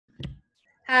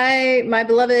Hi, my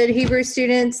beloved Hebrew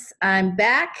students. I'm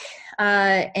back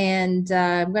and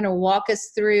I'm going to walk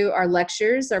us through our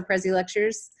lectures, our Prezi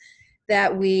lectures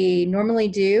that we normally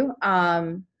do.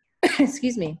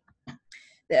 Excuse me.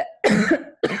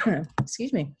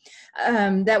 Excuse me.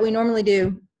 That we normally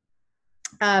do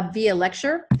via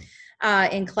lecture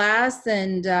in class.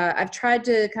 And I've tried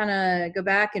to kind of go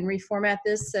back and reformat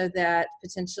this so that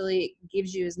potentially it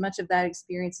gives you as much of that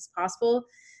experience as possible,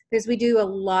 because we do a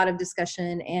lot of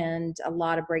discussion and a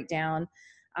lot of breakdown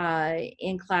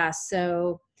in class.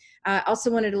 So I also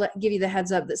wanted to give you the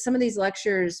heads up that some of these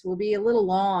lectures will be a little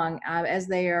long as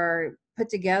they are put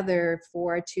together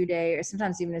for a 2-day or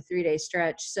sometimes even a 3-day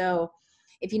stretch. So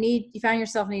if you find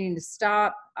yourself needing to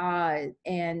stop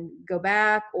and go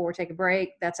back or take a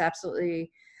break, that's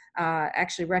absolutely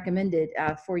actually recommended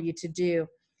for you to do.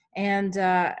 And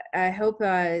I hope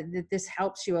that this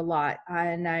helps you a lot.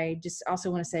 And I just also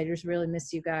want to say I just really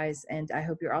miss you guys, and I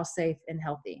hope you're all safe and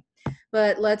healthy.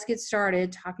 But let's get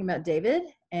started talking about David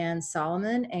and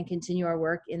Solomon and continue our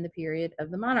work in the period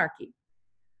of the monarchy.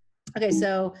 Okay,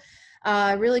 so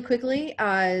really quickly,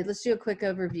 let's do a quick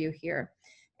overview here.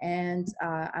 And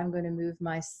I'm going to move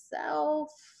myself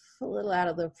a little out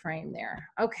of the frame there.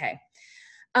 Okay.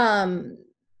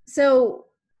 So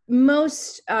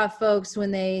most folks,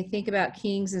 when they think about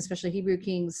kings, especially Hebrew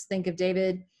kings, think of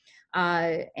David.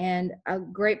 And a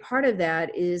great part of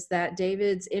that is that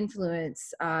David's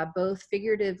influence, both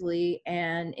figuratively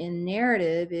and in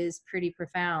narrative, is pretty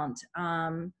profound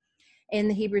in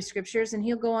the Hebrew scriptures. And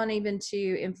he'll go on even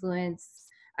to influence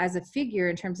as a figure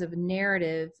in terms of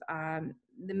narrative,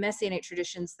 the Messianic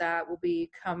traditions that will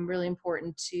become really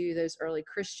important to those early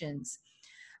Christians.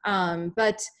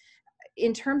 But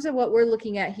in terms of what we're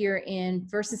looking at here in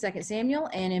 1st and 2nd Samuel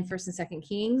and in 1st and 2nd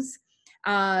Kings,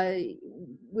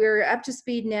 we're up to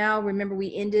speed now. Remember,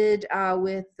 we ended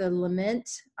with the lament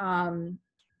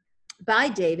by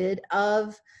David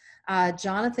of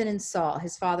Jonathan and Saul,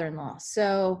 his father-in-law.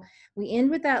 So we end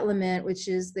with that lament, which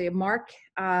is the mark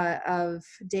of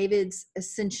David's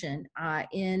ascension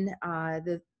in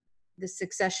the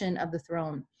succession of the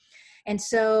throne. And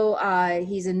so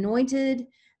he's anointed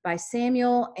by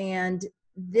Samuel, and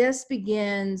this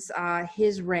begins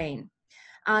his reign.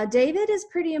 David is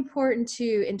pretty important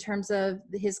too in terms of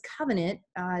his covenant.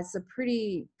 It's a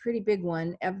pretty big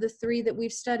one. Of the 3 that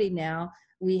we've studied now,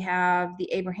 we have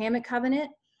the Abrahamic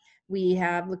covenant, we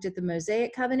have looked at the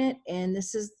Mosaic covenant, and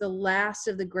this is the last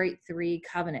of the great 3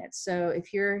 covenants. So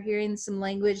if you're hearing some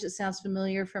language that sounds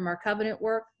familiar from our covenant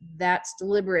work, that's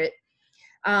deliberate.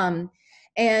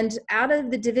 And out of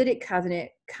the Davidic covenant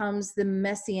comes the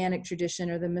Messianic tradition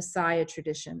or the Messiah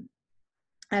tradition.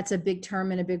 That's a big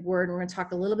term and a big word. We're going to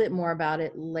talk a little bit more about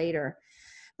it later.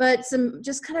 But some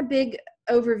just kind of big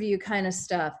overview kind of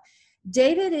stuff.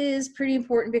 David is pretty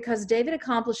important because David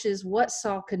accomplishes what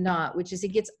Saul could not, which is he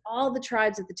gets all the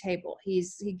tribes at the table. He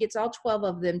gets all 12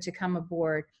 of them to come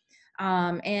aboard.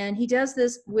 And he does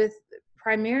this with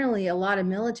primarily a lot of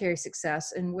military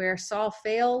success. And where Saul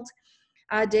failed,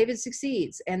 David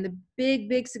succeeds. And the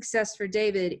big success for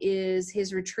David is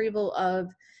his retrieval of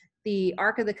the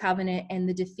Ark of the Covenant and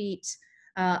the defeat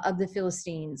of the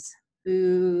Philistines.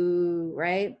 Boo,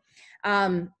 right?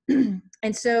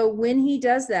 And so when he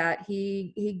does that,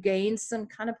 he gains some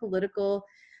kind of political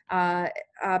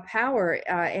power,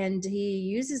 and he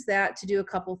uses that to do a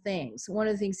couple things. One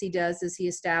of the things he does is he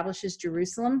establishes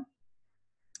Jerusalem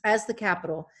as the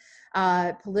capital,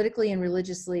 politically and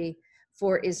religiously,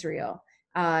 for Israel.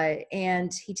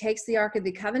 And he takes the Ark of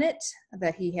the Covenant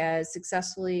that he has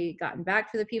successfully gotten back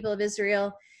for the people of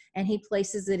Israel, and he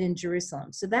places it in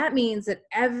Jerusalem. So that means that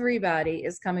everybody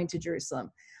is coming to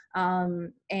Jerusalem.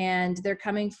 And they're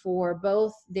coming for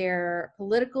both their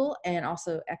political and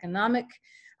also economic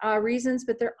reasons,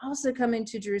 but they're also coming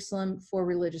to Jerusalem for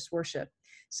religious worship.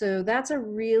 So that's a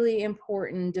really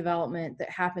important development that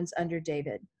happens under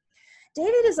David.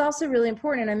 David is also really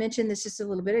important, and I mentioned this just a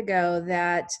little bit ago,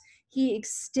 that he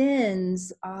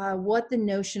extends what the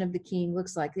notion of the king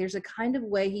looks like. There's a kind of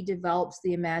way he develops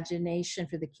the imagination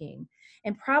for the king.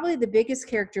 And probably the biggest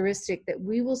characteristic that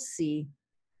we will see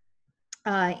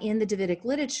in the Davidic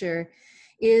literature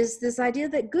is this idea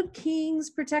that good kings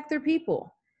protect their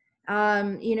people.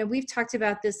 We've talked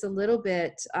about this a little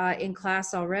bit in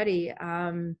class already.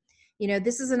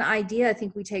 This is an idea I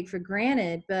think we take for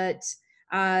granted, but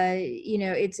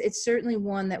it's certainly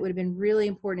one that would have been really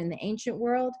important in the ancient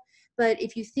world. But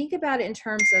if you think about it in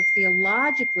terms of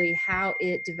theologically how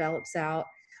it develops out,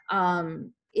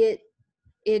 it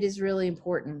is really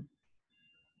important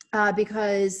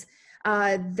because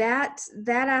That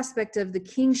aspect of the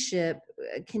kingship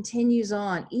continues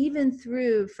on even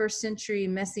through first century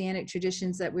messianic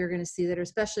traditions that we're going to see, that are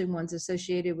especially ones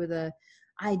associated with a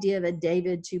idea of a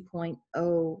David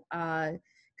 2.0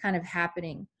 kind of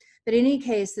happening. But in any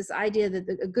case, this idea that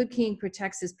a good king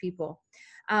protects his people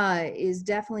is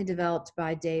definitely developed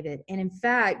by David. And in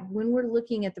fact, when we're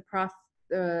looking at the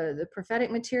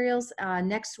prophetic materials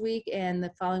next week and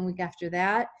the following week after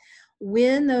that,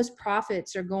 when those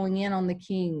prophets are going in on the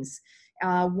kings,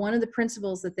 one of the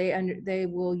principles that they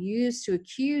will use to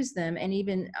accuse them, and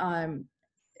even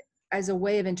as a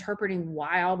way of interpreting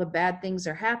why all the bad things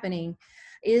are happening,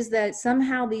 is that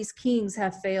somehow these kings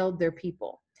have failed their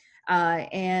people.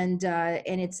 And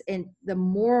the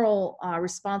moral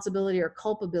responsibility or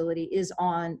culpability is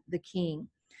on the king.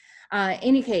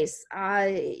 Any case,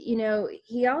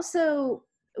 he also,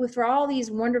 for all these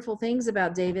wonderful things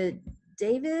about David's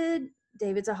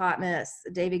a hot mess.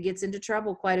 David gets into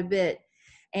trouble quite a bit.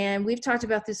 And we've talked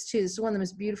about this too. This is one of the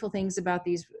most beautiful things about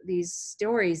these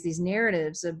stories, these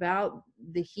narratives about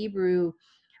the Hebrew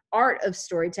art of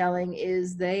storytelling,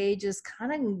 is they just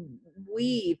kind of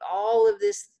weave all of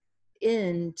this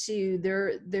into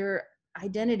their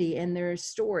identity and their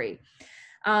story.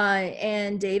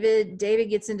 And David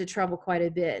gets into trouble quite a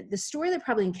bit. The story that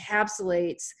probably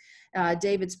encapsulates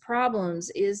David's problems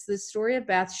is the story of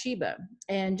Bathsheba.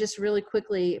 And just really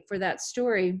quickly for that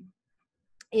story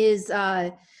is, Bathsheba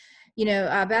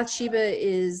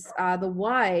is the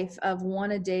wife of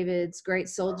one of David's great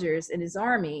soldiers in his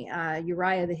army,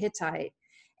 Uriah the Hittite.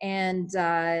 And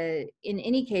in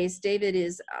any case, David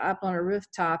is up on a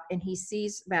rooftop and he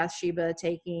sees Bathsheba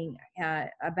taking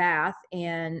a bath,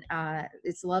 and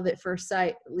it's love at first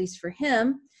sight, at least for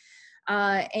him.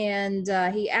 And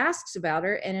he asks about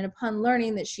her, and upon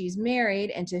learning that she's married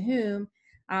and to whom,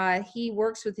 he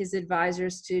works with his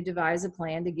advisors to devise a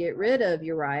plan to get rid of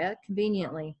Uriah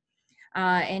conveniently.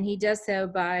 And he does so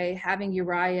by having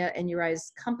Uriah and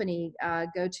Uriah's company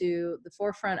go to the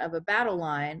forefront of a battle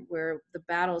line where the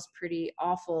battle is pretty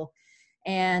awful.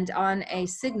 And on a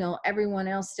signal, everyone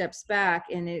else steps back,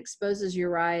 and it exposes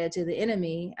Uriah to the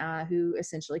enemy, who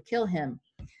essentially kill him.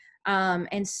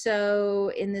 And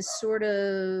so in this sort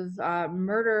of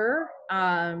murder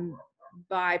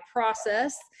by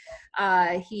process,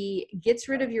 he gets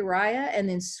rid of Uriah and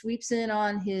then sweeps in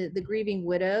on the grieving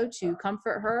widow to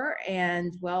comfort her.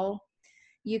 And well,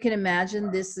 you can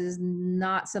imagine this is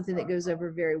not something that goes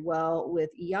over very well with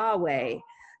Yahweh.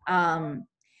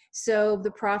 So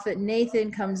the prophet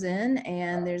Nathan comes in,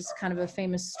 and there's kind of a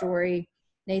famous story.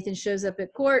 Nathan shows up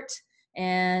at court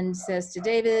and says to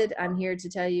David, "I'm here to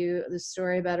tell you the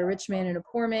story about a rich man and a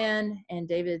poor man." And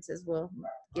David says, "Well,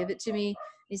 give it to me."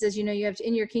 He says, "You have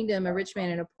in your kingdom a rich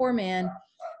man and a poor man.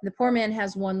 The poor man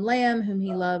has one lamb whom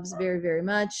he loves very, very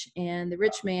much, and the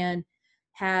rich man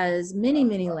has many,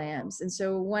 many lambs." And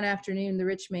so one afternoon, the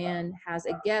rich man has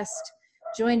a guest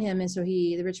join him, and so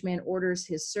the rich man orders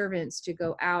his servants to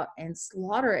go out and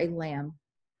slaughter a lamb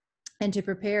and to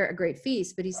prepare a great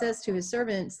feast. But he says to his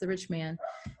servants, the rich man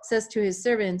says to his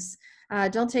servants,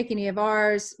 "Don't take any of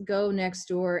ours. Go next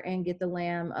door and get the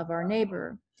lamb of our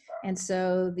neighbor." And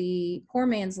so the poor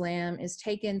man's lamb is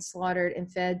taken, slaughtered, and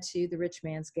fed to the rich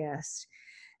man's guest.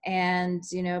 And,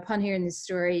 upon hearing this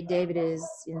story, David is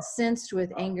incensed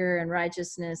with anger and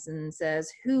righteousness and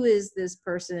says, "Who is this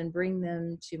person? Bring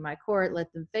them to my court.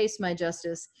 Let them face my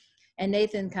justice." And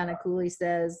Nathan kind of coolly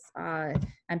says,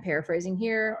 I'm paraphrasing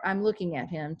here, "I'm looking at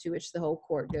him," to which the whole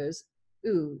court goes,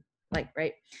 "Ooh,"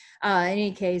 right? In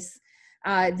any case,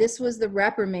 this was the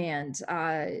reprimand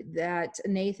that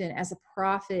Nathan, as a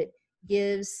prophet,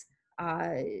 gives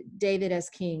David as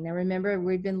king. Now, remember,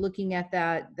 we've been looking at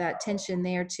that tension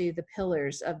there to the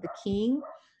pillars of the king,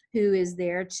 who is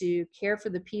there to care for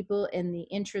the people in the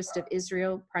interest of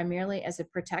Israel, primarily as a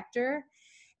protector,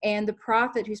 and the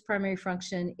prophet, whose primary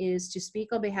function is to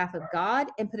speak on behalf of God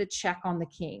and put a check on the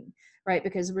king, right?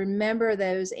 Because remember,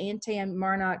 those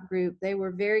anti-Marduk group, they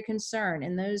were very concerned,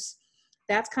 and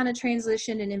that's kind of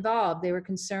transitioned and evolved. They were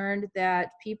concerned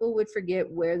that people would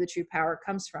forget where the true power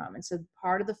comes from. And so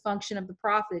part of the function of the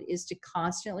prophet is to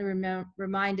constantly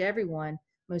remind everyone,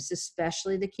 most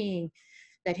especially the king,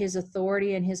 that his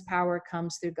authority and his power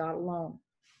comes through God alone.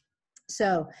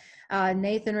 So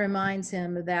Nathan reminds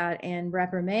him of that and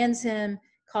reprimands him,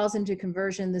 calls him to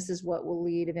conversion. This is what will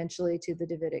lead eventually to the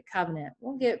Davidic covenant.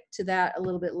 We'll get to that a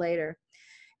little bit later.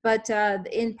 But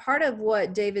in part of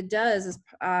what David does is,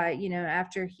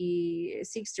 after he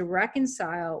seeks to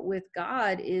reconcile with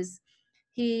God, is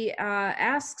he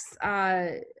asks,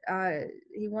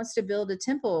 he wants to build a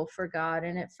temple for God.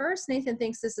 And at first, Nathan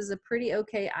thinks this is a pretty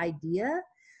okay idea.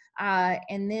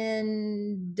 and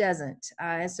then doesn't.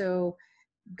 So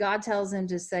God tells him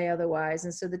to say otherwise.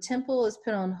 And so the temple is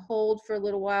put on hold for a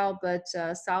little while, but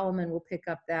Solomon will pick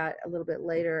up that a little bit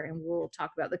later, and we'll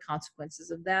talk about the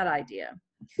consequences of that idea.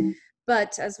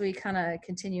 But as we kind of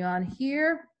continue on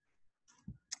here,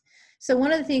 so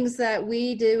one of the things that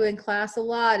we do in class a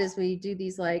lot is we do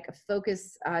these like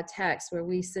focus texts where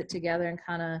we sit together and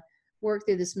kind of work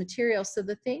through this material. So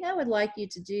the thing I would like you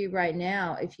to do right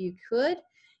now, if you could,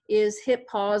 is hit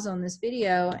pause on this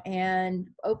video and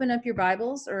open up your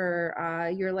Bibles or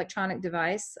your electronic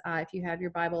device if you have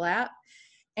your Bible app,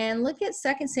 and look at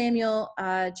 2 Samuel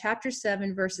chapter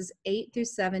 7, verses 8 through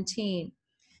 17.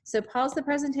 So pause the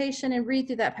presentation and read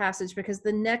through that passage, because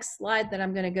the next slide that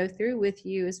I'm going to go through with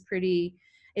you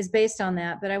is based on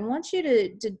that. But I want you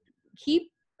to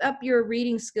keep up your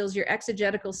reading skills, your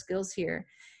exegetical skills here.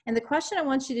 And the question I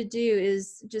want you to do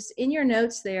is just in your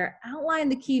notes there, outline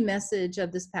the key message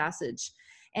of this passage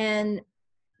and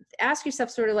ask yourself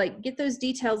sort of like, get those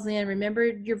details in, remember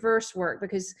your verse work,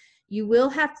 because you will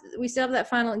have to, we still have that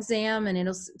final exam and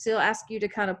it'll still ask you to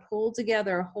kind of pull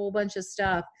together a whole bunch of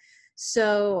stuff.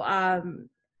 So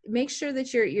make sure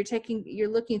that you're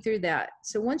looking through that.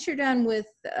 So once you're done with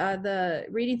the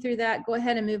reading through that, go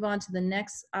ahead and move on to the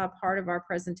next part of our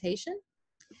presentation.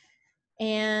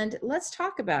 And let's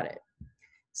talk about it.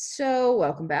 So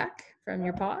welcome back from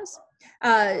your pause.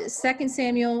 2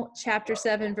 Samuel chapter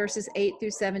 7, verses 8 through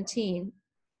 17.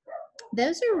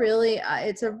 Those are really,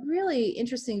 it's a really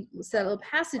interesting little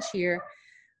passage here,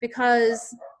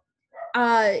 because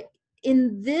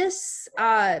in this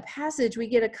passage, we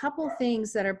get a couple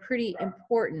things that are pretty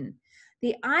important.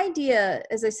 The idea,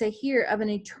 as I say here, of an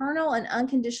eternal and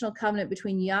unconditional covenant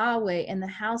between Yahweh and the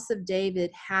house of David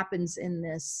happens in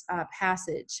this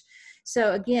passage.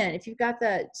 So again, if you've got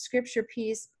that scripture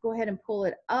piece, go ahead and pull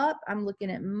it up. I'm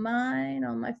looking at mine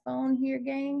on my phone here,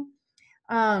 gang.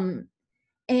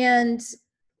 And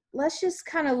let's just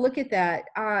kind of look at that.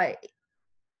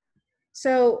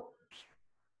 So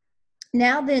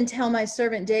now then tell my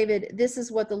servant David, this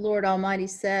is what the Lord Almighty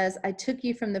says. I took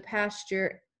you from the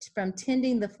pasture, from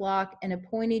tending the flock, and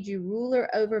appointed you ruler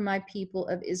over my people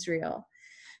of Israel.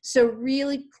 So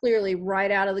really clearly,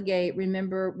 right out of the gate,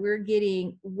 remember, we're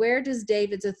getting, where does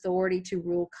David's authority to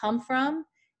rule come from?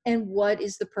 And what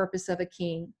is the purpose of a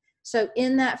king? So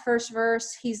in that first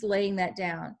verse, he's laying that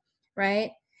down,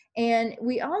 right? And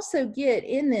we also get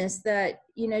in this that,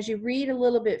 as you read a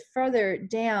little bit further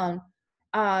down,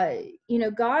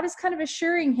 God is kind of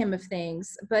assuring him of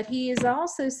things, but he is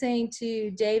also saying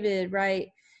to David, right,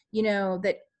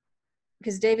 that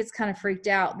because David's kind of freaked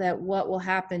out that what will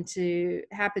happen to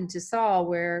Saul,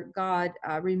 where God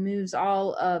removes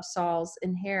all of Saul's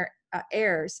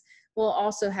heirs, will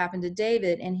also happen to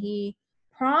David. And he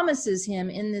promises him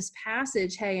in this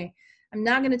passage, hey, I'm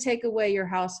not going to take away your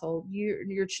household.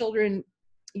 Your children,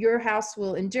 your house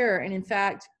will endure. And in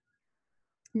fact,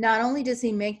 not only does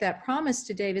he make that promise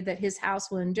to David that his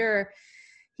house will endure,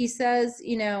 he says,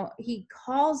 he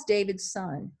calls David's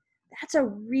son. That's a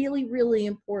really, really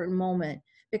important moment,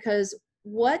 because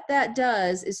what that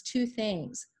does is two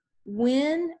things.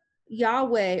 When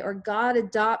Yahweh or God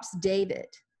adopts David,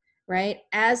 right,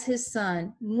 as his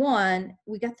son, one,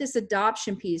 we got this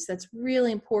adoption piece that's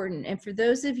really important. And for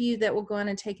those of you that will go on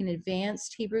and take an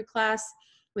advanced Hebrew class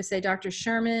with, say, Dr.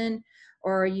 Sherman,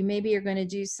 or you maybe are going to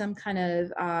do some kind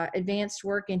of advanced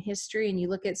work in history and you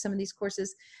look at some of these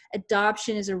courses,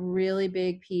 adoption is a really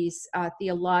big piece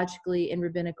theologically in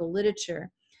rabbinical literature,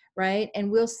 right?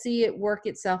 And we'll see it work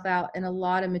itself out in a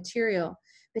lot of material.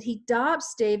 But he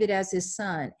adopts David as his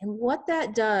son. And what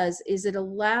that does is it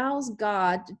allows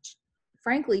God to,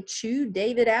 frankly, chew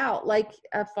David out like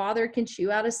a father can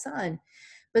chew out a son.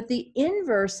 But the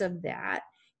inverse of that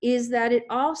is that it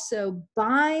also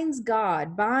binds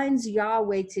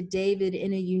Yahweh to David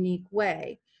in a unique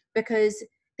way, because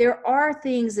there are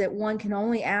things that one can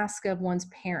only ask of one's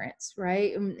parents,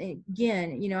 right? And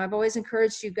again, I've always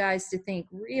encouraged you guys to think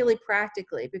really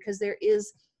practically, because there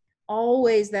is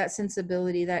always that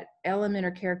sensibility, that element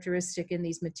or characteristic in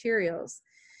these materials.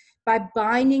 By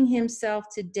binding himself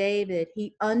to David,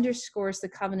 he underscores the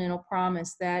covenantal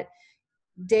promise that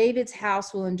David's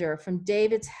house will endure. From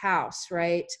David's house,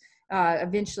 right?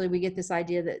 Eventually we get this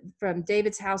idea that from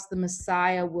David's house, the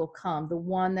Messiah will come, the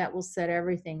one that will set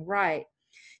everything right.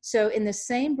 So in the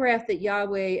same breath that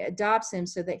Yahweh adopts him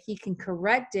so that he can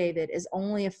correct David as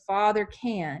only a father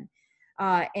can,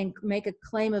 and make a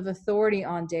claim of authority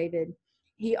on David,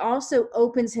 he also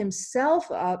opens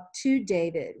himself up to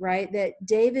David, right? That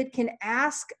David can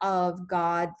ask of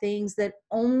God things that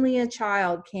only a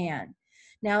child can.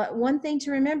 Now, one thing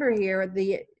to remember here,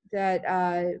 the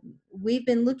we've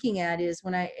been looking at is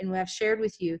when I've shared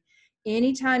with you,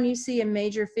 anytime you see a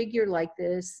major figure like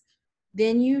this,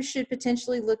 then you should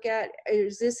potentially look at,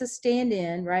 is this a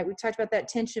stand-in, right? We talked about that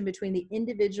tension between the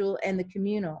individual and the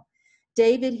communal.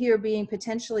 David here being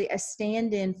potentially a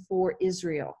stand-in for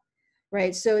Israel,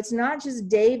 right? So it's not just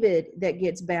David that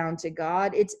gets bound to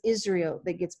God, it's Israel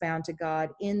that gets bound to God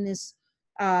in this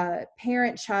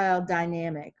parent-child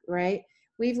dynamic, right?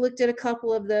 We've looked at a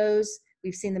couple of those.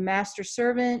 We've seen the master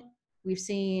servant, we've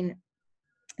seen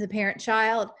the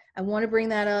parent-child. I want to bring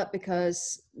that up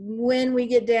because when we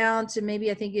get down to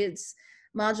maybe, I think it's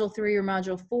module 3 or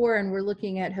module 4, and we're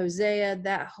looking at Hosea,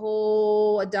 that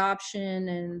whole adoption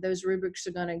and those rubrics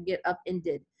are going to get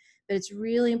upended. But it's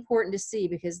really important to see,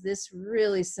 because this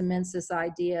really cements this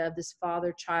idea of this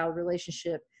father-child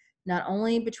relationship, not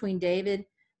only between David,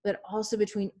 but also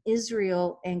between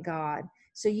Israel and God.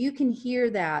 So you can hear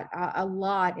that a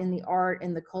lot in the art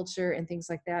and the culture and things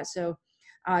like that. So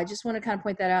I just want to kind of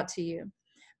point that out to you.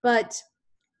 But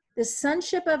the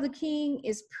sonship of the king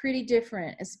is pretty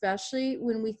different, especially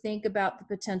when we think about the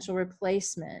potential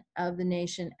replacement of the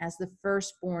nation as the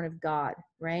firstborn of God,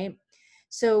 right?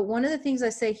 So one of the things I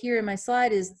say here in my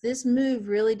slide is this move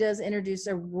really does introduce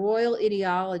a royal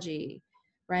ideology,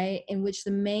 right, in which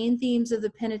the main themes of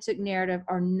the Pentateuch narrative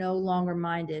are no longer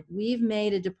minded. We've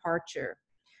made a departure,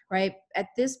 right? At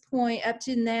this point, up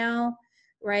to now,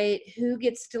 right, who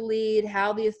gets to lead,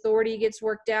 how the authority gets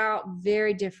worked out,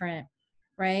 very different,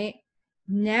 right?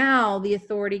 Now the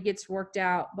authority gets worked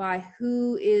out by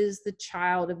who is the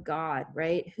child of God,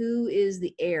 right? Who is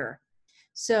the heir?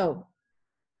 So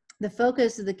the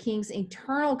focus of the king's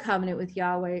eternal covenant with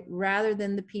Yahweh rather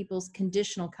than the people's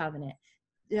conditional covenant.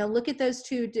 You know, look at those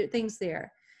two things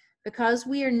there. Because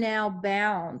we are now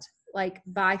bound, like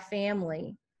by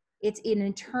family, it's an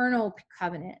eternal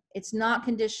covenant. It's not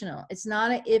conditional. It's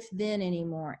not an if then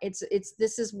anymore. It's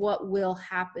this is what will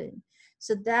happen.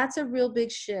 So that's a real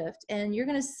big shift. And you're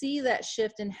going to see that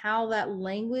shift in how that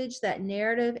language, that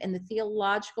narrative, and the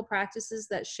theological practices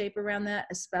that shape around that,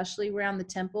 especially around the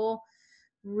temple,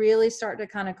 really start to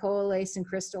kind of coalesce and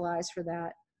crystallize for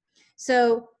that.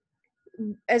 So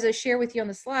as I share with you on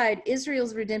the slide,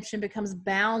 Israel's redemption becomes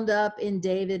bound up in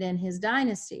David and his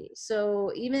dynasty.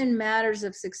 So even matters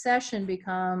of succession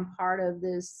become part of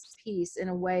this piece in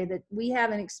a way that we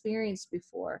haven't experienced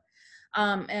before.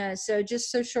 And so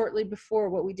just so shortly before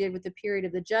what we did with the period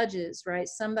of the judges, right?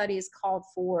 Somebody is called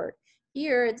forward.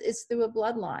 Here it's through a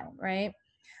bloodline, right?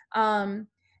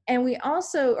 And we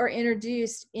also are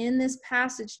introduced in this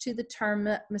passage to the term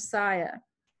Messiah.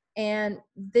 And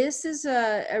this is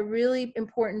a really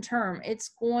important term.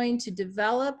 It's going to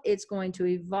develop, it's going to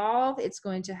evolve, it's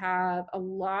going to have a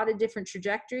lot of different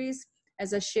trajectories.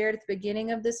 As I shared at the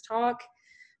beginning of this talk,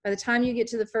 by the time you get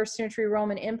to the first century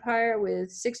Roman Empire with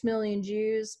 6 million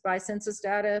Jews by census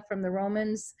data from the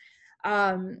Romans,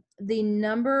 the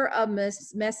number of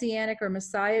messianic or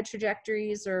Messiah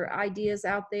trajectories or ideas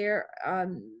out there,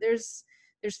 there's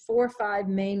 4 or 5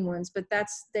 main ones, but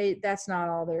that's not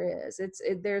all there is.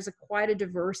 There's quite a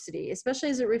diversity, especially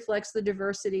as it reflects the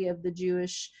diversity of the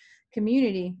Jewish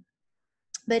community.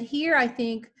 But here, I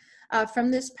think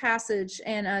from this passage,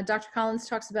 and Dr. Collins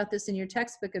talks about this in your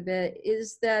textbook a bit,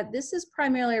 is that this is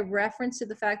primarily a reference to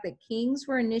the fact that kings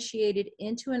were initiated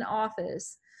into an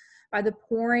office by the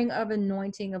pouring of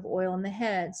anointing of oil on the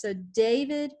head. So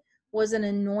David was an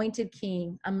anointed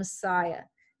king, a Messiah,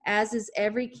 as is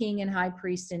every king and high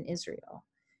priest in Israel,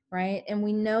 right? And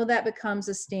we know that becomes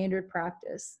a standard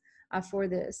practice for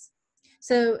this.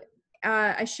 So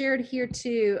I shared here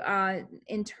too,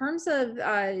 in terms of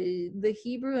the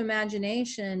Hebrew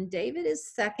imagination, David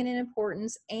is second in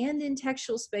importance and in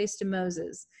textual space to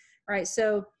Moses, right?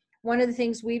 So one of the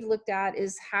things we've looked at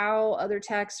is how other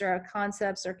texts or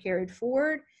concepts are carried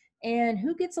forward and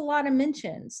who gets a lot of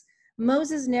mentions.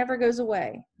 Moses never goes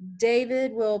away.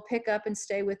 David will pick up and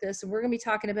stay with us. And we're going to be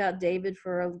talking about David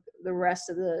for the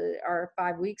rest of our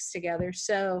 5 weeks together.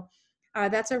 So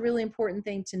that's a really important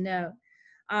thing to know.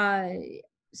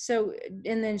 So,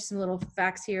 and then some little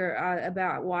facts here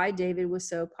about why David was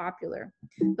so popular.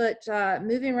 But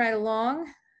moving right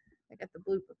along, I got the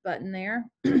blue button there.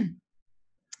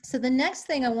 So the next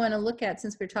thing I want to look at,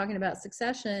 since we're talking about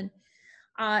succession,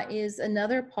 is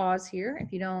another pause here,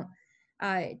 if you don't,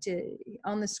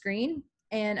 on the screen.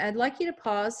 And I'd like you to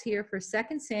pause here for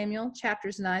 2 Samuel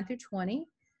chapters 9 through 20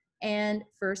 and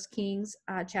 1 Kings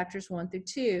chapters 1 through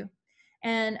 2.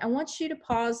 And I want you to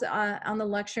pause on the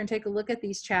lecture and take a look at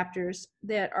these chapters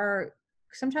that are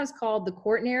sometimes called the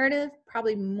court narrative,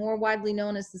 probably more widely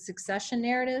known as the succession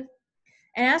narrative.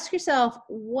 and ask yourself,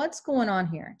 what's going on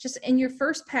here? Just in your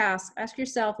first pass, ask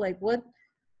yourself, like,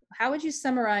 how would you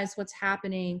summarize what's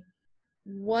happening?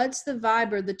 What's the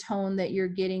vibe or the tone that you're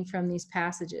getting from these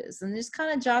passages? And just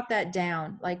kind of jot that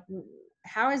down. Like,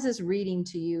 how is this reading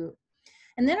to you?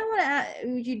 And then I want to ask,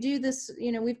 you do this,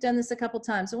 we've done this a couple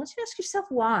times. I want you to ask yourself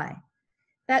why.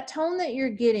 That tone that you're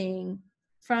getting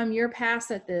from your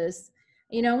pass at this,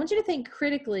 I want you to think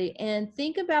critically and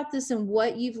think about this and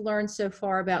what you've learned so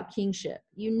far about kingship.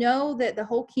 You know that the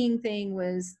whole king thing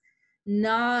was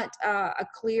not a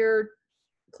clear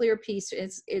piece.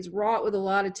 It's wrought with a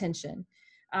lot of tension.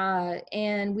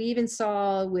 And we even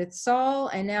saw with Saul,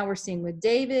 and now we're seeing with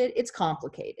David, it's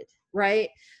complicated, right?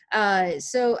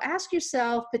 So ask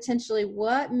yourself potentially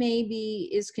what maybe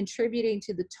is contributing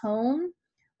to the tone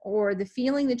or the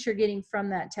feeling that you're getting from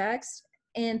that text,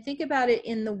 and think about it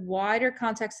in the wider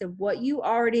context of what you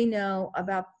already know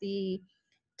about the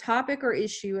topic or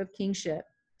issue of kingship.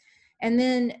 And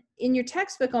then in your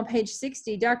textbook on page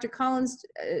 60, Dr. Collins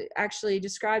actually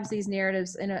describes these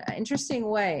narratives in an interesting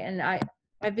way. And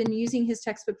I've been using his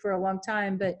textbook for a long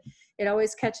time, but it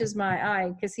always catches my eye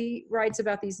because he writes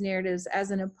about these narratives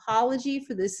as an apology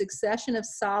for the succession of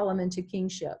Solomon to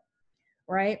kingship,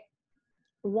 right?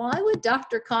 Why would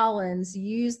Dr. Collins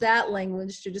use that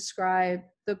language to describe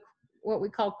what we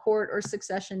call court or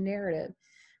succession narrative,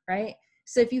 right?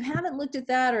 So if you haven't looked at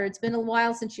that, or it's been a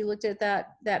while since you looked at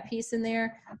that piece in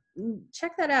there,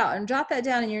 check that out and jot that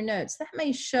down in your notes. That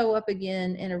may show up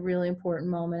again in a really important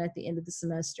moment at the end of the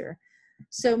semester.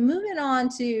 So moving on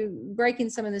to breaking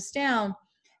some of this down,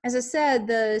 as I said,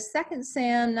 the 2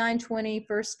 Sam 9:20,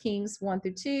 1 Kings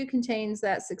 1-2 contains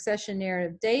that succession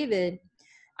narrative of David.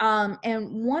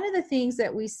 And one of the things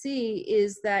that we see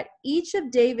is that each of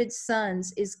David's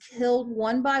sons is killed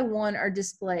one by one or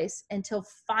displaced until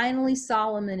finally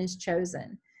Solomon is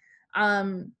chosen.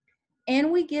 And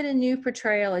we get a new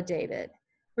portrayal of David.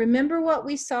 Remember what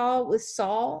we saw with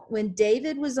Saul? When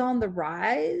David was on the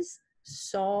rise,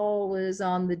 Saul was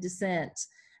on the descent,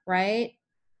 right?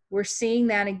 We're seeing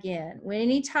that again.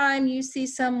 Anytime you see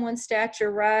someone's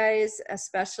stature rise,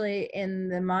 especially in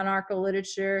the monarchical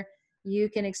literature, you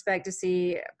can expect to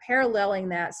see paralleling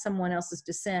that someone else's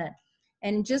descent.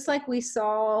 And just like we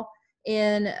saw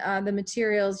in the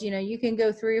materials, you can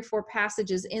go 3 or 4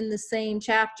 passages in the same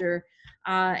chapter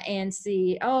and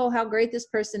see, oh, how great this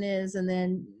person is, and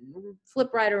then flip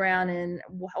right around and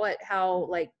how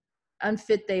like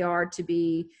unfit they are to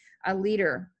be a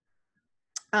leader.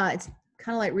 It's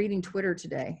kind of like reading Twitter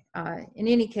today. In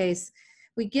any case,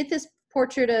 we get this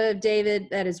portrait of David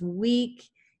that is weak.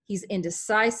 He's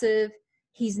indecisive.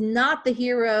 He's not the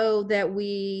hero that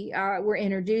we were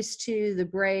introduced to, the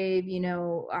brave,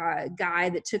 guy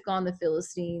that took on the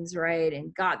Philistines, right,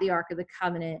 and got the Ark of the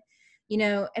Covenant.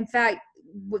 In fact,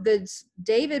 the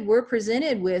David we're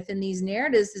presented with in these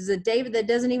narratives is a David that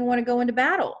doesn't even want to go into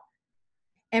battle.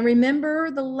 And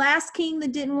remember the last king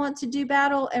that didn't want to do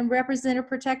battle and represent or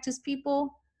protect his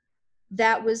people?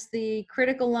 That was the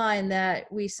critical line that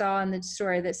we saw in the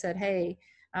story that said, hey,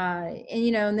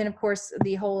 and then of course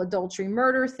the whole adultery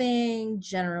murder thing,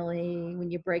 generally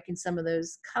when you're breaking some of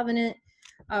those covenant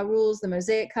rules, the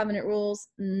Mosaic covenant rules,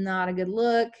 not a good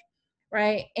look,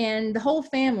 right? And the whole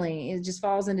family, it just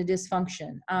falls into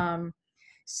dysfunction.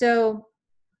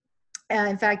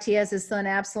 In fact, he has his son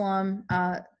Absalom.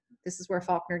 This is where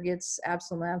Faulkner gets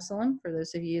Absalom, for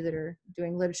those of you that are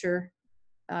doing literature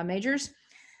majors.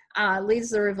 Leads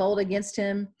the revolt against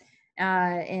him,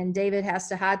 and David has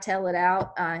to hightail it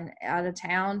out of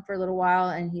town for a little while,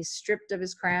 and he's stripped of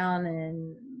his crown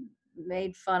and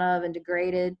made fun of and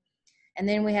degraded. And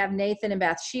then we have Nathan and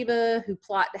Bathsheba, who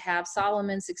plot to have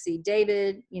Solomon succeed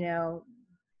David.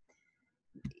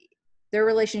 Their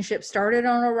relationship started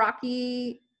on a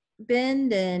rocky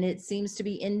bend, and it seems to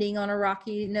be ending on a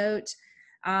rocky note.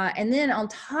 And then on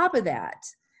top of that,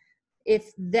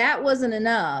 if that wasn't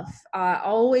enough,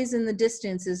 always in the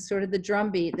distance is sort of the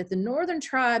drumbeat that the northern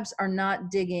tribes are not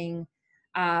digging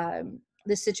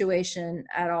the situation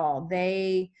at all.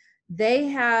 They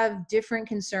have different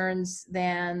concerns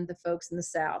than the folks in the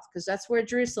south, because that's where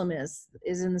Jerusalem is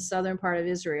in the southern part of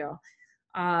Israel.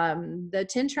 The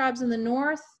 10 tribes in the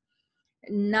north,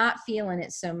 not feeling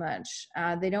it so much.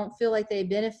 They don't feel like they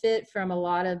benefit from a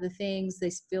lot of the things.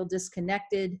 They feel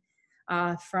disconnected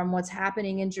from what's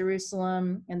happening in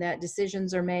Jerusalem, and that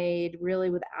decisions are made really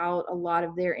without a lot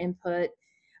of their input.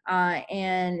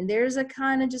 And there's a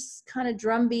kind of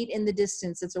drumbeat in the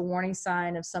distance. It's a warning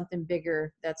sign of something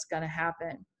bigger that's going to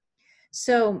happen.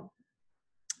 So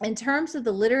in terms of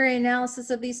the literary analysis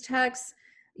of these texts,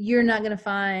 you're not going to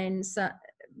find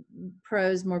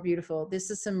prose more beautiful. This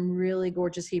is some really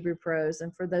gorgeous Hebrew prose.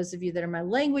 And for those of you that are my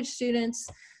language students,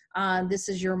 this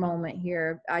is your moment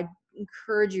here. I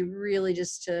encourage you really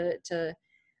just to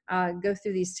go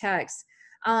through these texts.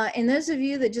 And those of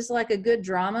you that just like a good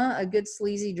drama, a good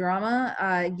sleazy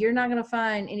drama, you're not going to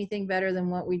find anything better than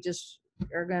what we just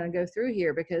are going to go through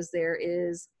here, because there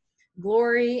is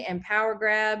glory and power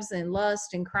grabs and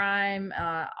lust and crime,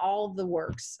 all the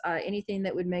works, anything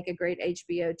that would make a great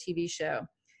HBO TV show.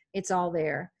 It's all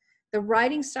there. The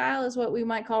writing style is what we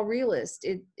might call realist.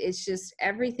 It's just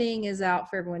everything is out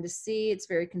for everyone to see. It's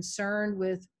very concerned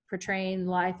with portraying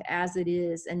life as it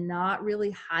is and not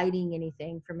really hiding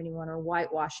anything from anyone or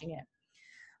whitewashing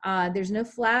it. There's no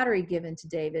flattery given to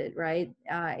David, right?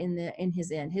 In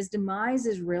his end, his demise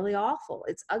is really awful.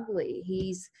 It's ugly.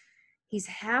 He's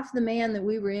half the man that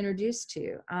we were introduced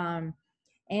to,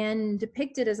 and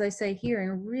depicted, as I say here,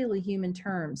 in really human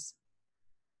terms.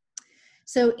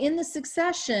 So in the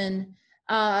succession,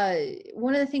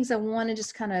 one of the things I want to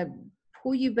just kind of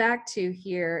pull you back to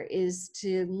here is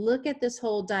to look at this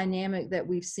whole dynamic that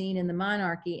we've seen in the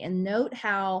monarchy and note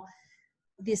how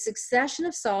the succession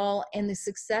of Saul and the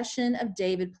succession of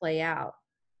David play out,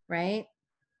 right?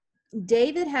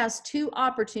 David has two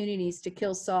opportunities to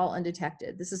kill Saul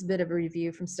undetected. This is a bit of a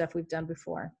review from stuff we've done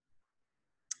before.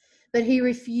 But he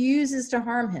refuses to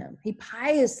harm him. He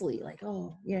piously, like,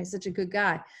 oh, you know, he's such a good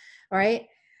guy. All right.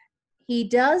 He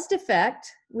does defect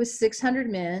with 600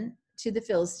 men to the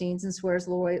Philistines and swears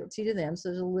loyalty to them. So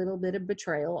there's a little bit of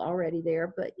betrayal already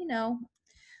there, but you know,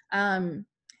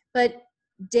 but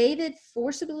David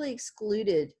forcibly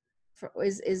excluded,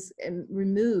 is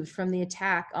removed from the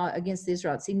attack against the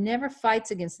Israelites. He never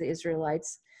fights against the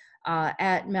Israelites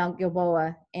at Mount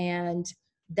Gilboa, and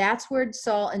that's where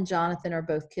Saul and Jonathan are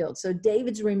both killed. So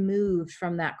David's removed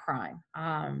from that crime.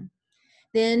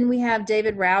 Then we have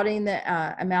David routing the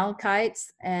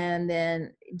Amalekites and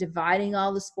then dividing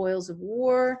all the spoils of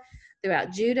war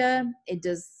throughout Judah.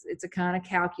 It's a kind of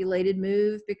calculated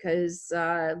move because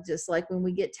just like when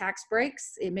we get tax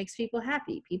breaks, it makes people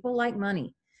happy. People like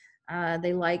money.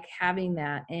 They like having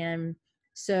that. And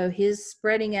so his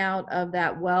spreading out of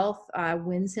that wealth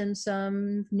wins him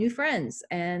some new friends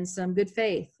and some good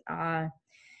faith.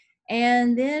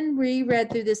 And then we read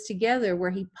through this together where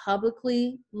he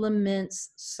publicly laments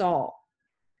Saul,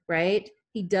 right?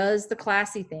 He does the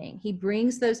classy thing. He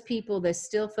brings those people, there's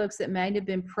still folks that might have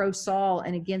been pro Saul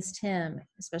and against him,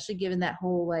 especially given that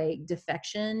whole like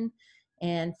defection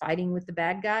and fighting with the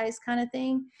bad guys kind of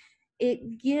thing.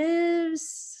 It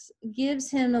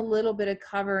gives him a little bit of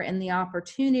cover and the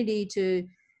opportunity to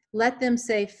let them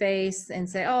save face and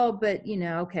say, oh, but you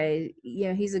know, okay, you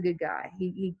know, he's a good guy.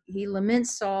 He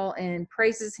laments Saul and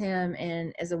praises him,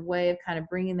 and as a way of kind of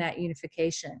bringing that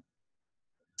unification.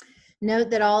 Note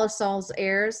that all of Saul's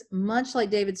heirs, much like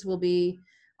David's will be,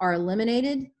 are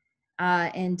eliminated.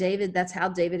 And David, that's how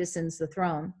David ascends the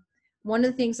throne. One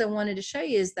of the things I wanted to show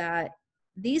you is that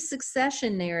these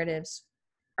succession narratives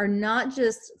are not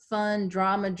just fun,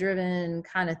 drama-driven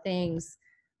kind of things,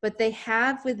 but they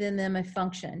have within them a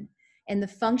function. And the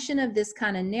function of this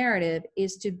kind of narrative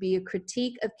is to be a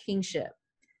critique of kingship.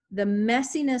 The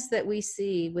messiness that we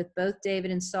see with both David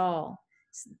and Saul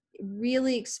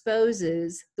really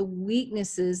exposes the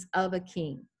weaknesses of a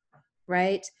king,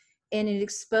 right? And it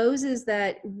exposes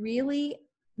that really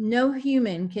no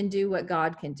human can do what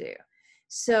God can do.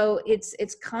 So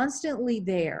it's constantly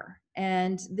there.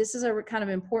 And this is a kind of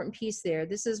important piece there.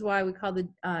 This is why we call the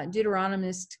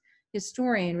Deuteronomist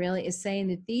historian really is saying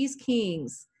that these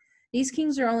kings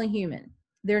are only human.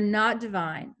 They're not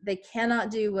divine. They cannot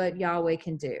do what Yahweh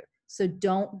can do. So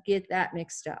don't get that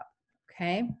mixed up,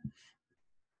 okay?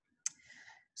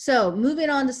 So moving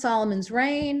on to Solomon's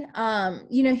reign,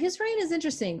 you know, his reign is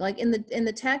interesting. Like in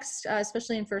the text,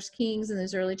 especially in First Kings and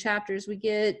those early chapters, we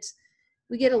get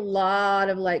a lot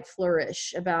of like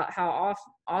flourish about how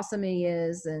awesome he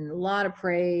is, and a lot of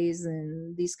praise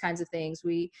and these kinds of things.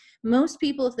 Most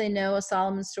people, if they know a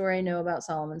Solomon story, know about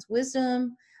Solomon's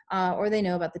wisdom, or they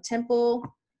know about the temple,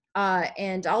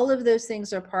 and all of those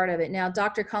things are part of it. Now,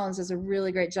 Dr. Collins does a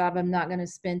really great job. I'm not going to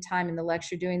spend time in the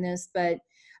lecture doing this, but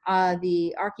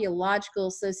the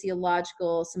archaeological,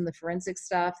 sociological, some of the forensic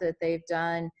stuff that they've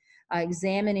done,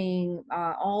 examining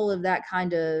all of that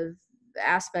kind of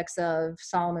aspects of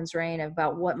Solomon's reign,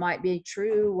 about what might be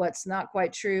true, what's not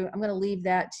quite true. I'm going to leave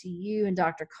that to you and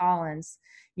Dr. Collins,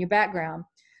 your background.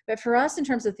 But for us, in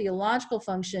terms of theological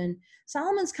function,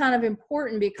 Solomon's kind of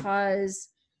important because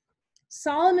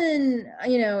Solomon,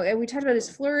 you know, and we talked about his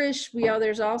flourish.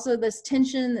 There's also this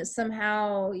tension that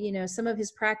somehow, you know, some of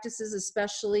his practices,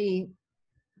 especially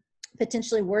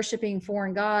potentially worshiping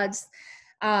foreign gods,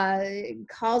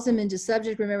 calls them into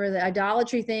subject. Remember, the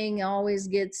idolatry thing always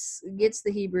gets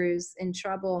the Hebrews in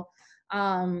trouble.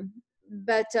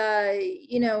 But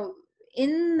you know,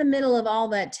 in the middle of all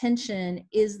that tension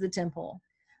is the temple,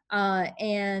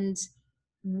 and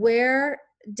where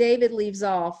David leaves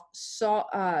off,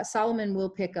 Solomon will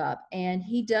pick up, and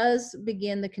he does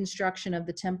begin the construction of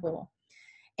the temple.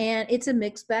 And it's a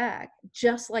mixed bag,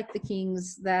 just like the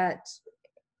kings that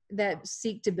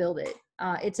seek to build it.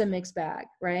 It's a mixed bag,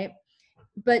 right?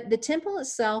 But the temple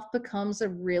itself becomes a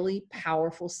really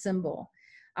powerful symbol.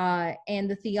 And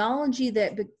the theology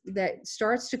that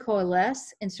starts to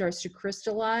coalesce and starts to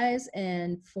crystallize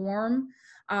and form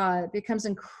becomes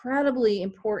incredibly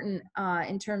important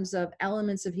in terms of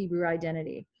elements of Hebrew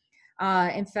identity.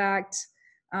 In fact,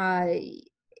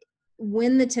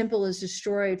 when the temple is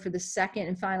destroyed for the second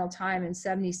and final time in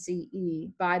 70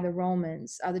 CE by the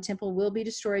Romans, the temple will be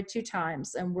destroyed 2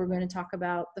 times, and we're going to talk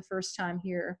about the first time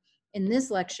here in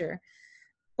this lecture.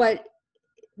 But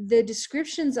the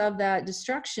descriptions of that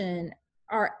destruction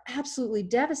are absolutely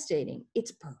devastating.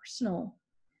 It's personal,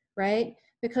 right?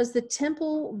 Because the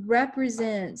temple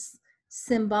represents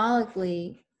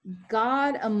symbolically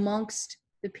God amongst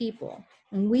the people.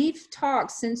 And we've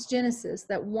talked since Genesis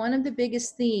that one of the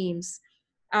biggest themes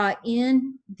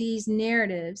in these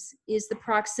narratives is the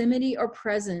proximity or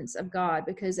presence of God,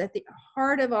 because at the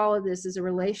heart of all of this is a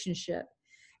relationship.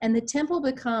 And the temple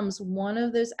becomes one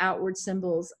of those outward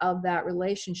symbols of that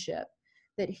relationship,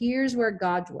 that here's where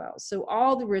God dwells. So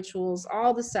all the rituals,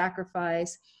 all the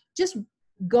sacrifice, just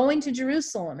going to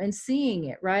Jerusalem and seeing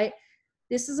it, right?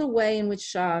 This is a way in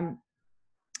which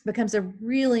becomes a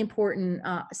really important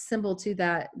symbol to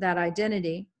that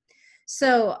identity.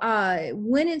 So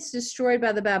when it's destroyed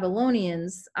by the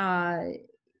Babylonians,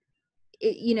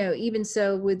 you know, even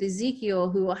so with Ezekiel,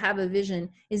 who will have a vision,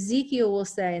 Ezekiel will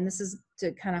say, and this is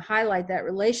to kind of highlight that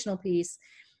relational piece,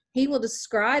 he will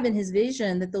describe in his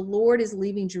vision that the Lord is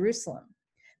leaving Jerusalem.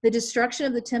 The destruction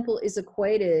of the temple is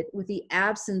equated with the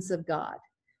absence of God.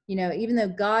 You know, even though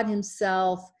God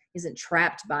himself isn't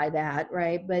trapped by that,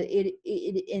 right? But it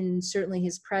in certainly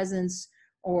his presence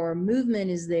or movement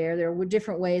is there. There were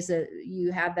different ways that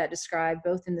you have that described,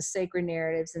 both in the sacred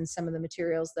narratives and some of the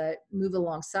materials that move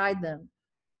alongside them.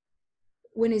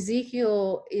 When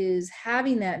Ezekiel is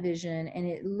having that vision, and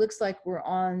it looks like we're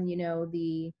on, you know,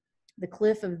 the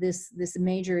cliff of this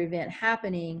major event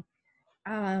happening,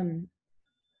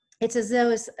 it's as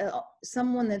though it's,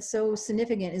 someone that's so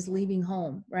significant is leaving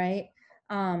home, right?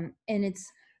 And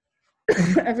it's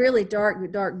a really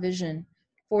dark vision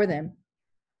for them.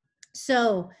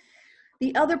 So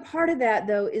the other part of that,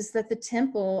 though, is that the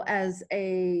temple as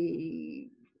an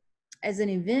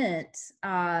event,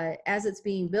 as it's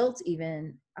being built,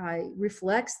 even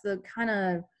reflects the kind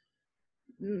of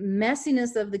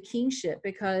messiness of the kingship,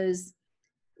 because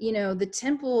you know, the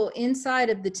temple, inside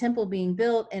of the temple being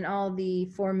built and all the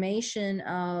formation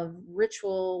of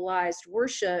ritualized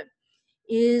worship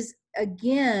is,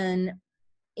 again,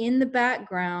 in the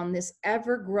background, this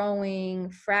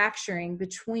ever-growing fracturing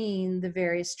between the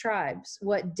various tribes.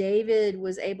 What David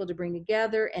was able to bring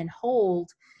together and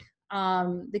hold,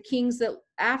 the kings that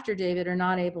after David are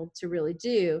not able to really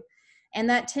do. And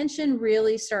that tension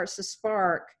really starts to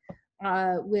spark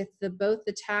with both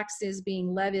the taxes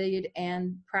being levied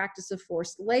and practice of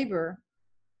forced labor,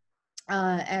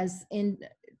 mostly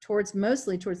towards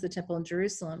the temple in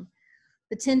Jerusalem.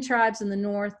 The 10 tribes in the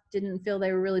north didn't feel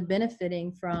they were really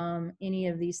benefiting from any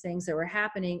of these things that were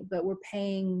happening, but were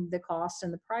paying the cost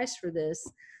and the price for this.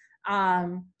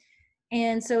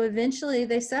 And so eventually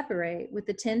they separate, with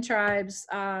the 10 tribes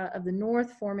of the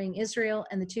north forming Israel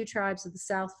and the 2 tribes of the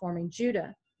south forming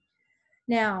Judah.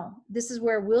 Now, this is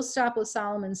where we'll stop with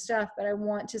Solomon's stuff, but I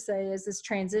want to say, as this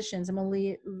transitions, I'm going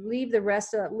to leave the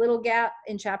rest of that little gap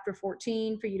in chapter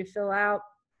 14 for you to fill out.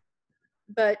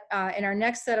 But in our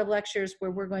next set of lectures,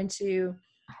 where we're going to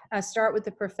start with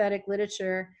the prophetic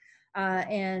literature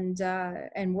and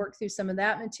work through some of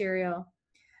that material,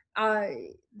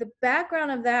 the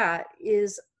background of that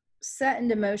is set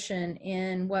into motion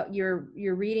in what you're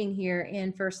reading here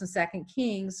in First and Second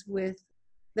Kings, with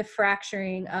the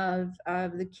fracturing of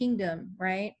the kingdom,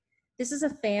 right? This is a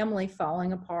family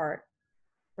falling apart,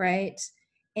 right?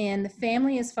 And the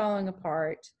family is falling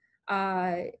apart,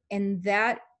 and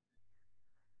that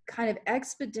kind of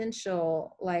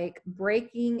exponential, like,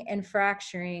 breaking and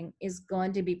fracturing is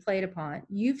going to be played upon.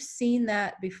 You've seen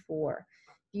that before.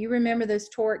 You remember those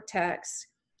Torah texts,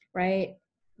 right?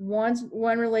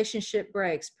 One relationship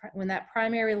breaks. When that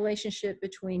primary relationship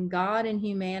between God and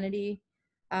humanity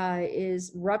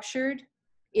is ruptured,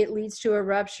 it leads to a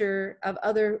rupture of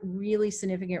other really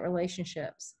significant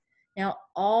relationships. Now,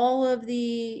 all of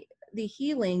the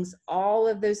healings, all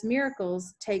of those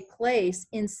miracles take place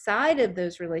inside of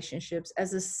those relationships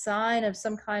as a sign of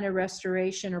some kind of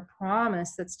restoration or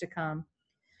promise that's to come.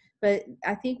 But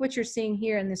I think what you're seeing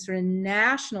here in this sort of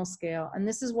national scale, and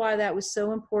this is why that was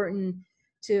so important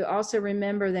to also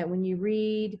remember that when you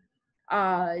read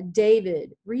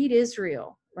David, read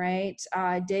Israel, right?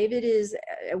 David is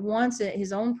at once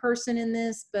his own person in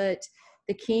this, but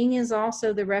the king is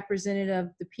also the representative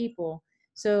of the people.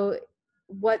 So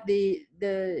what the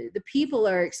people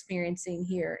are experiencing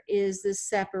here is this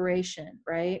separation,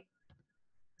 right?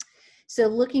 So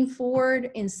looking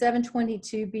forward in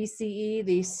 722 BCE,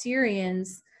 the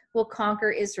Assyrians will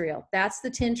conquer Israel. That's the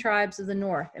 10 tribes of the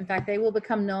north. In fact, they will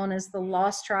become known as the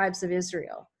lost tribes of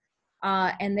Israel.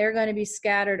 And they're going to be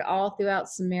scattered all throughout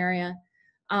Samaria.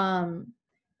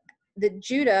 The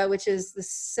Judah, which is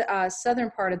the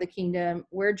southern part of the kingdom,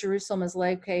 where Jerusalem is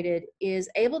located, is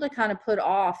able to kind of put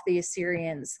off the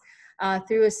Assyrians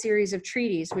through a series of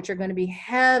treaties, which are going to be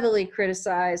heavily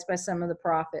criticized by some of the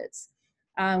prophets.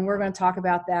 We're going to talk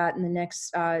about that in the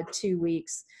next 2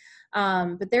 weeks.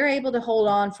 But they're able to hold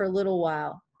on for a little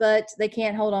while, but they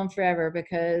can't hold on forever,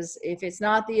 because if it's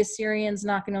not the Assyrians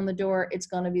knocking on the door, it's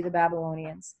going to be the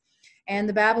Babylonians. And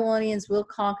the Babylonians will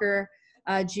conquer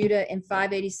Judah in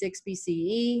 586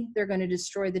 BCE. They're going to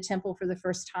destroy the temple for the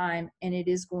first time, and it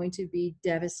is going to be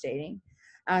devastating.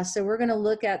 So we're going to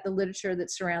look at the literature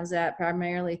that surrounds that,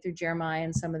 primarily through Jeremiah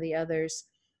and some of the others,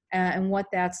 and what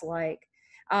that's like.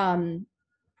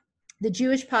 The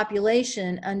Jewish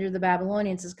population under the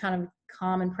Babylonians is kind of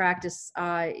common practice,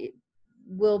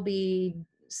 will be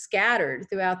scattered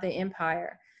throughout the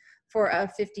empire for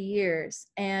 50 years.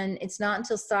 And it's not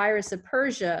until Cyrus of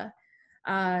Persia,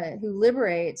 who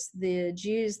liberates the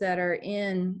Jews that are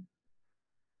in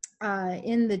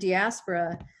the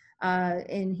diaspora,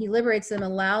 and he liberates them,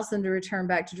 allows them to return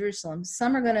back to Jerusalem.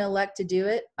 Some are going to elect to do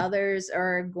it. Others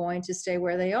are going to stay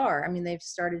where they are. I mean, they've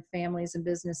started families and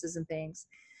businesses and things.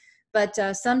 But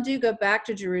some do go back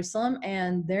to Jerusalem,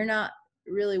 and they're not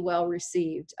really well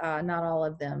received, not all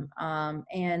of them.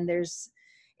 And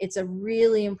it's a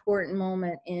really important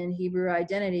moment in Hebrew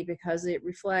identity, because it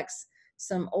reflects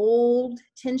some old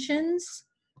tensions,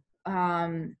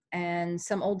 and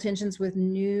some old tensions with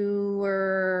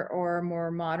newer or more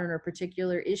modern or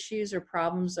particular issues or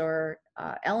problems or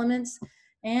elements.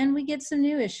 And we get some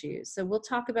new issues. So we'll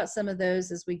talk about some of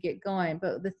those as we get going.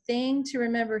 But the thing to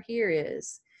remember here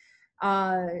is,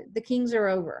 the kings are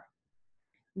over.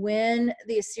 When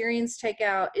the Assyrians take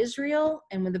out Israel,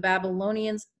 and when the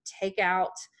Babylonians take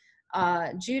out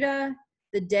Judah,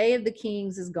 the day of the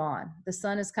kings is gone. The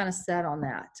sun is kind of set on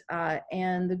that.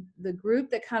 And the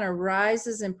group that kind of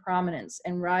rises in prominence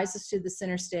and rises to the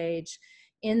center stage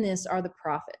in this are the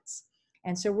prophets.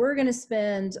 And so we're going to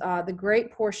spend the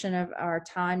great portion of our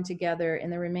time together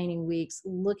in the remaining weeks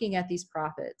looking at these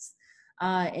prophets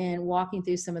and walking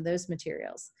through some of those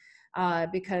materials.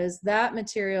 Because that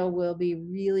material will be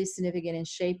really significant in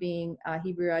shaping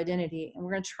Hebrew identity. And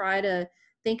we're going to try to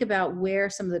think about where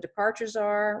some of the departures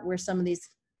are, where some of these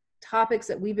topics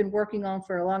that we've been working on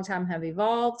for a long time have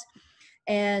evolved,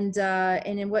 and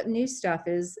in what new stuff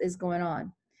is going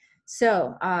on.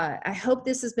 So I hope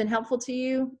this has been helpful to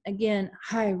you. Again,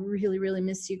 I really, really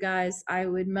miss you guys. I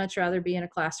would much rather be in a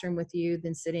classroom with you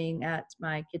than sitting at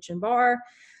my kitchen bar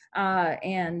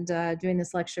and doing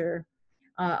this lecture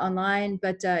online.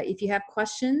 But if you have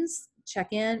questions,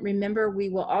 check in. Remember, we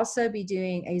will also be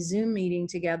doing a Zoom meeting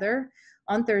together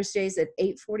on Thursdays at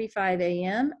 8:45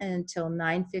 a.m. until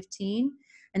 9:15.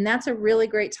 And that's a really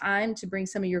great time to bring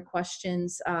some of your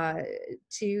questions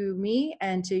to me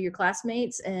and to your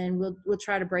classmates. And we'll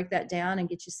try to break that down and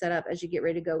get you set up as you get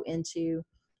ready to go into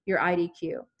your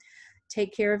IDQ.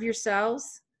 Take care of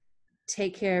yourselves,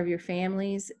 take care of your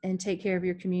families, and take care of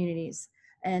your communities.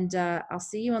 And I'll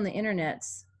see you on the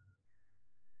internets.